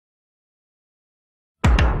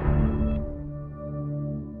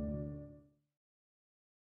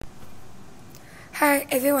Hi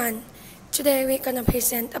everyone, today we're gonna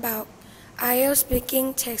present about IELTS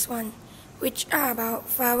Speaking Test 1, which are about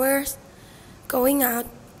flowers, going out,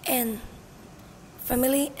 and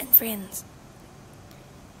family and friends.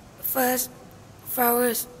 First,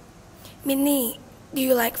 flowers. Meanie, do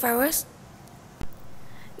you like flowers?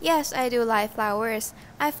 Yes, I do like flowers.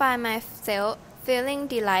 I find myself feeling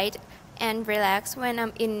delight and relaxed when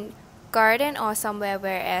I'm in garden or somewhere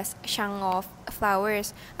where there's a chunk of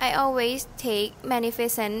flowers. I always take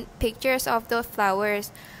magnificent pictures of those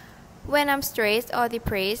flowers. When I'm stressed or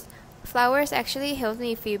depressed, flowers actually help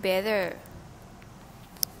me feel better.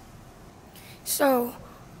 So,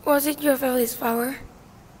 was it your favorite flower?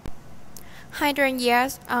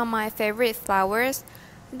 Hydrangeas are my favorite flowers.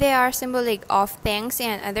 They are symbolic of thanks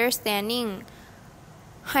and understanding.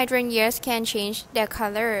 Hydrangeas can change their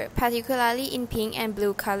color, particularly in pink and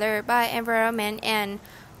blue color, by environment and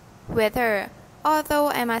weather. Although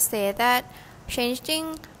I must say that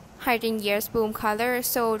changing hydrangeas' bloom color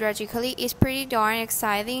so drastically is pretty darn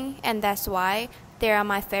exciting, and that's why they are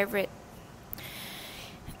my favorite.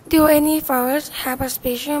 Do any flowers have a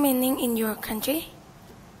special meaning in your country?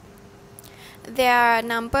 There are a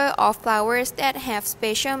number of flowers that have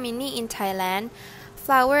special meaning in Thailand.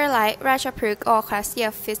 Flowers like Ratchapruk or Cassia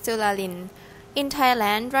fistularin. In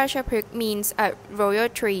Thailand, Ratchapruk means a royal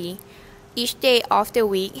tree. Each day of the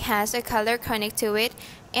week has a color connected to it,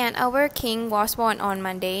 and our king was born on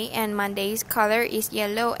Monday, and Monday's color is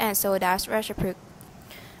yellow, and so does Ratchapruk.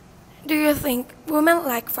 Do you think women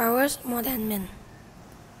like flowers more than men?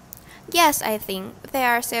 Yes, I think there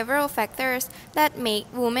are several factors that make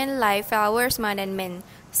women like flowers more than men,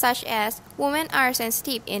 such as women are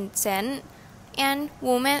sensitive in scent, and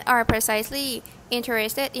women are precisely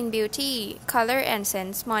interested in beauty, color, and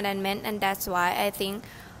scents more than men, and that's why I think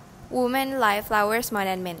women like flowers more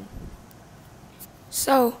than men.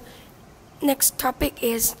 So, next topic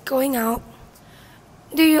is going out.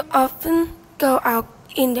 Do you often go out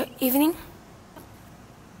in the evening?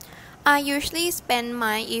 I usually spend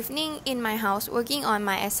my evening in my house working on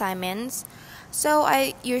my assignments, so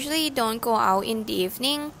I usually don't go out in the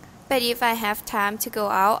evening. But if I have time to go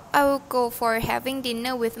out, I will go for having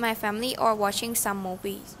dinner with my family or watching some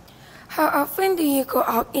movies. How often do you go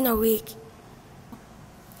out in a week?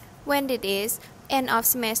 When it is end of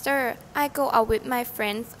semester, I go out with my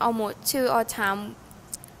friends almost 2 times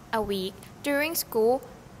a week. During school,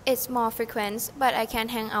 it's more frequent, but I can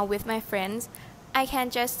hang out with my friends. I can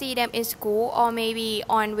just see them in school or maybe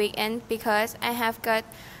on weekends because I have got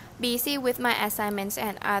busy with my assignments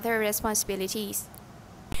and other responsibilities.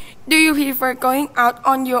 Do you prefer going out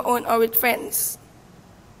on your own or with friends?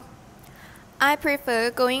 I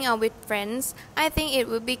prefer going out with friends. I think it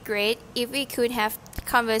would be great if we could have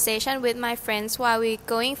conversation with my friends while we're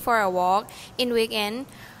going for a walk in weekend.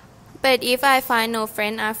 But if I find no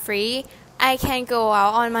friends are free, I can go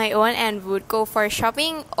out on my own and would go for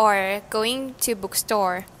shopping or going to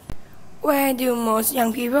bookstore. Where do most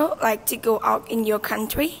young people like to go out in your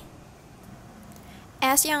country?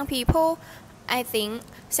 As young people, I think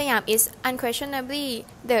Siam is unquestionably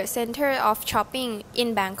the center of shopping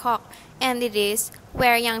in Bangkok, and it is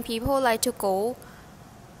where young people like to go.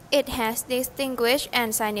 It has distinguished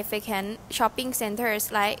and significant shopping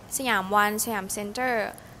centers like Siam One, Siam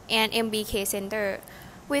Center, and MBK Center.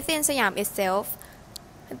 Within Siam itself,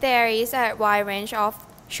 there is a wide range of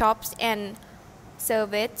shops and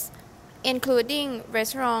services, including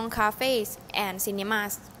restaurants, cafes, and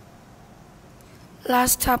cinemas.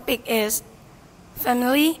 Last topic is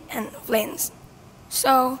family and friends.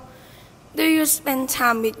 So, do you spend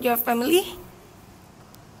time with your family?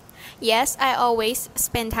 Yes, I always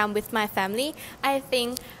spend time with my family. I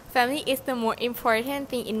think family is the most important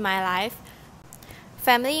thing in my life.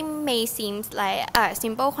 Family may seem like a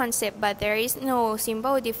simple concept, but there is no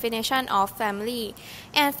simple definition of family.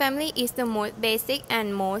 And family is the most basic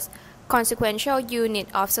and most consequential unit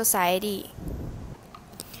of society.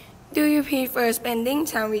 Do you prefer spending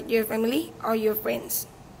time with your family or your friends?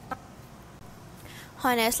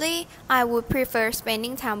 Honestly, I would prefer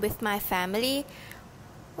spending time with my family.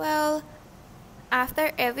 Well,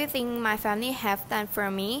 after everything my family have done for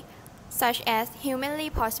me, such as humanly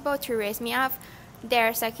possible to raise me up,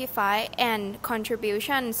 their sacrifice and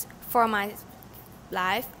contributions for my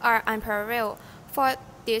life are unparalleled. For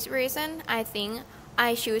this reason, I think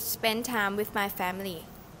I should spend time with my family.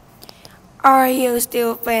 Are you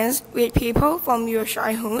still friends with people from your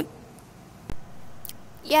childhood?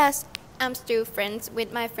 Yes, I'm still friends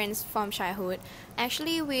with my friends from childhood.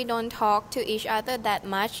 Actually, we don't talk to each other that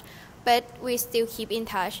much, but we still keep in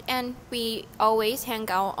touch and we always hang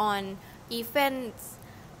out on events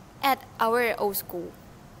at our old school.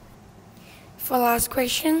 For last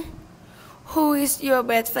question, who is your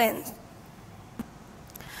best friend?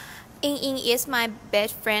 Ying Ying is my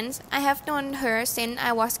best friend. I have known her since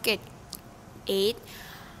I was grade 8.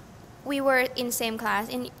 We were in same class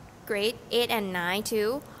in grade 8 and 9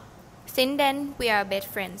 too. Since then, we are best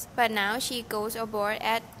friends. But now she goes abroad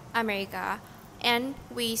at America, and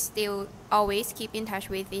we still always keep in touch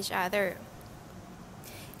with each other.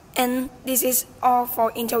 And this is all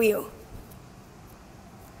for interview.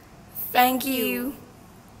 Thank you.